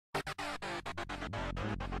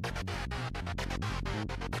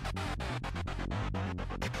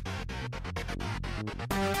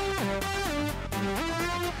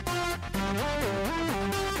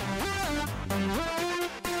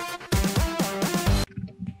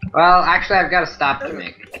Well, actually, I've got a stop to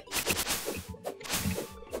make.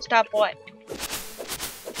 Stop what?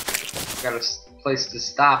 I've got a place to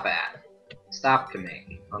stop at. Stop to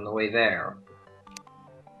make on the way there.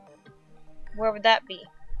 Where would that be?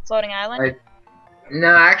 Floating island?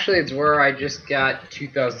 No, actually, it's where I just got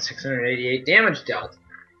 2,688 damage dealt.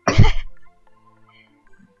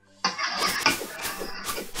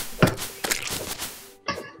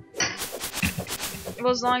 Well,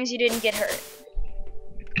 as long as you didn't get hurt.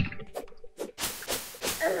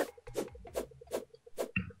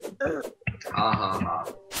 Ha ha ha.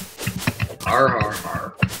 Har har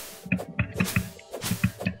har.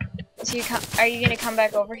 So are you gonna come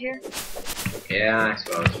back over here? Yeah, I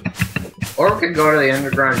suppose. Or we could go to the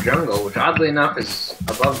underground jungle, which oddly enough is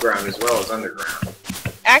above ground as well as underground.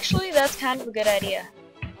 Actually, that's kind of a good idea.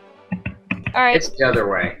 Alright. It's the other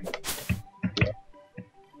way.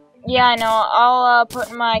 Yeah, I know. I'll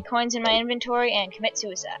put my coins in my inventory and commit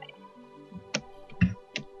suicide.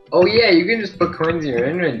 Oh yeah, you can just put coins in your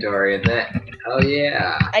inventory and that. Oh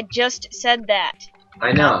yeah. I just said that.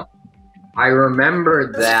 I know. I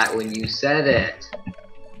remembered that when you said it.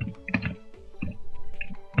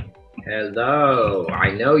 Hello.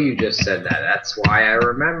 I know you just said that. That's why I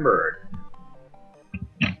remembered.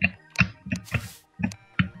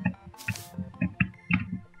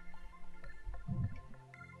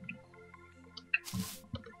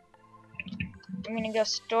 I'm gonna go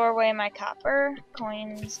store away my copper,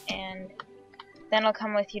 coins, and then I'll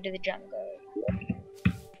come with you to the jungle.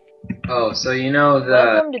 Oh, so you know the...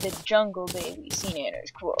 Welcome to the jungle, baby. Sea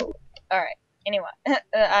Nanner's quote. Alright, anyway.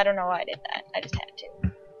 I don't know why I did that. I just had to.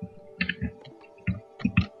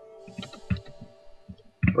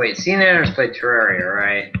 Wait, Sea Nanners played Terraria,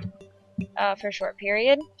 right? For a short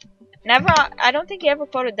period. Never. I don't think he ever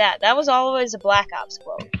quoted that. That was always a Black Ops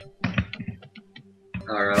quote.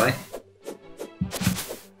 Oh, really?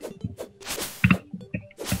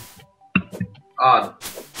 Odd.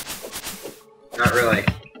 Not really.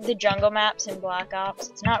 The jungle maps in Black Ops.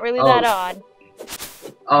 It's not really that odd.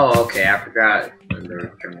 Oh, okay. I forgot.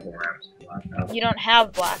 The jungle maps in Black Ops. You don't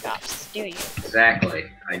have Black Ops, do you? Exactly.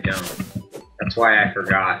 I don't. That's why I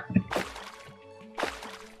forgot.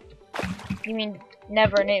 You mean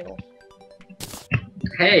never knew?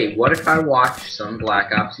 Hey, what if I watched some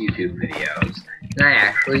Black Ops YouTube videos and I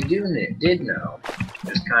actually did know?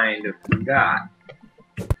 Just kind of forgot.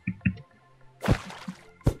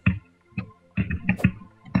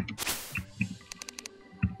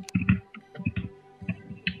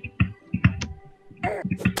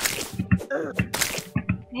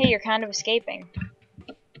 Hey, you're kind of escaping.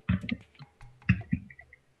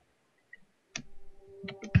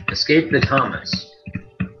 Escape the Thomas.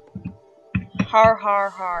 Har har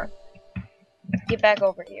har. Get back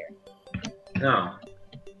over here. No.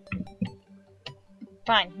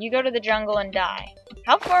 Fine, you go to the jungle and die.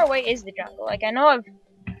 How far away is the jungle? Like, I know I've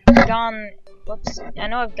gone... Whoops. I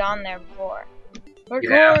know I've gone there before. Parkour!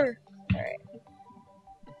 Yeah. Alright.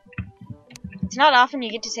 It's not often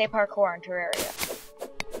you get to say parkour in Terraria.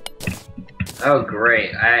 Oh,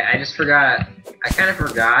 great. I just forgot. I kind of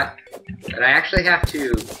forgot that I actually have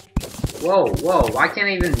to... Whoa, whoa, why can't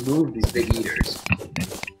I even move these big eaters?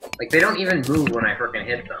 Like, they don't even move when I frickin'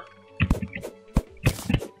 hit them.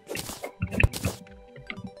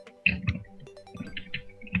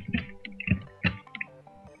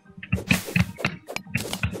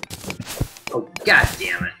 Oh, god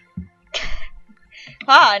damn it.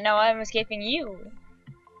 Ah, now I'm escaping you.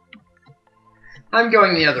 I'm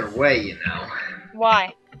going the other way, you know.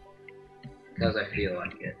 Why? Because I feel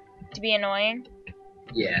like it. To be annoying?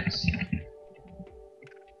 Yes.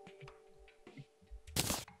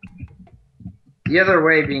 The other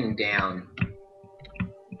way being down.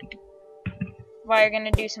 Why, you're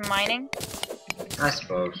gonna do some mining? I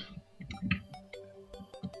suppose.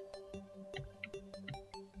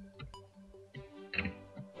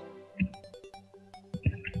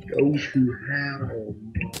 Go to hell.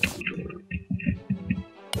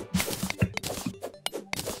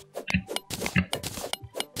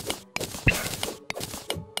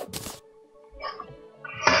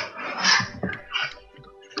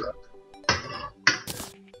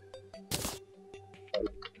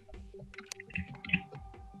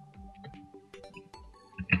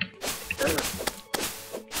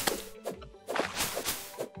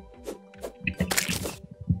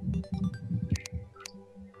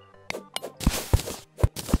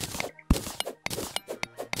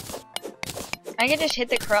 I could just hit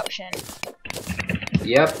the corruption.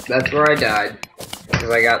 Yep, that's where I died. Because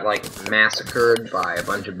I got, like, massacred by a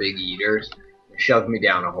bunch of big eaters. It shoved me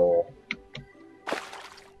down a hole.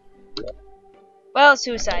 Well,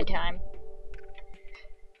 suicide time.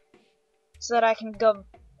 so that I can go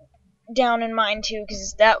down in mine too,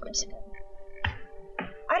 because that would... I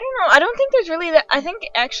don't know, I don't think there's really that... I think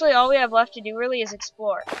actually all we have left to do really is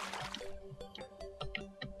explore.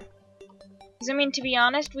 Because, I mean, to be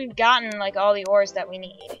honest, we've gotten, like, all the ores that we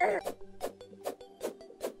need.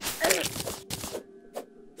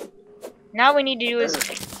 Now what we need to do is...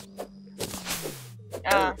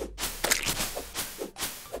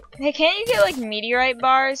 Hey, can't you get, like, meteorite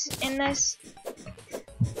bars in this?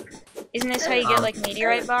 Isn't this how you get, like,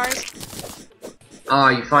 meteorite bars? Oh,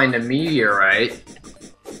 you find a meteorite.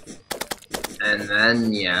 And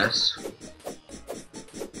then, yes.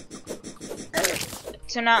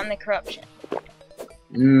 So not in the corruption.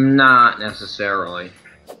 Not necessarily.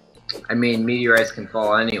 I mean, meteorites can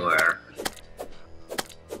fall anywhere.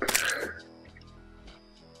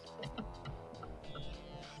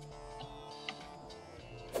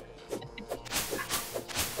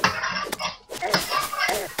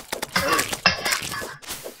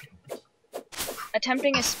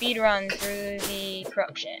 Attempting a speed run through the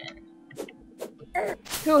corruption.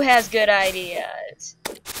 Who has good ideas?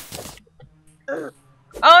 Oh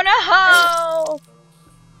no!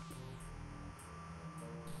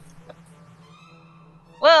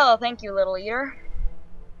 Well, thank you, little eater.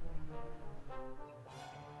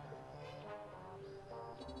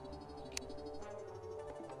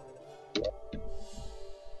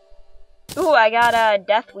 Ooh, I got a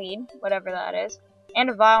deathweed, whatever that is,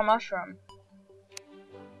 and a vile mushroom.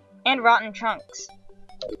 And rotten chunks.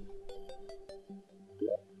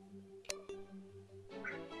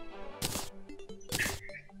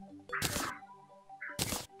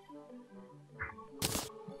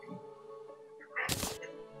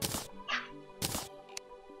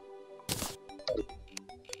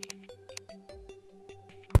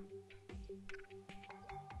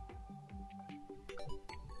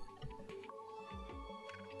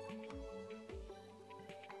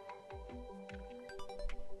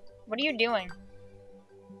 What are you doing?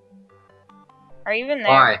 Are you even there?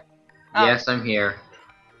 Why? Oh. Yes, I'm here.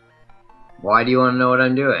 Why do you want to know what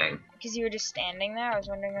I'm doing? Because you were just standing there. I was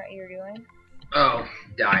wondering what you were doing. Oh,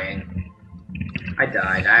 dying. I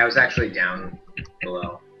died. I was actually down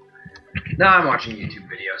below. No, I'm watching YouTube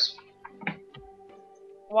videos.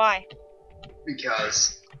 Why?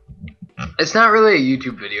 Because it's not really a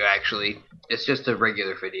YouTube video, actually. It's just a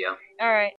regular video. Alright.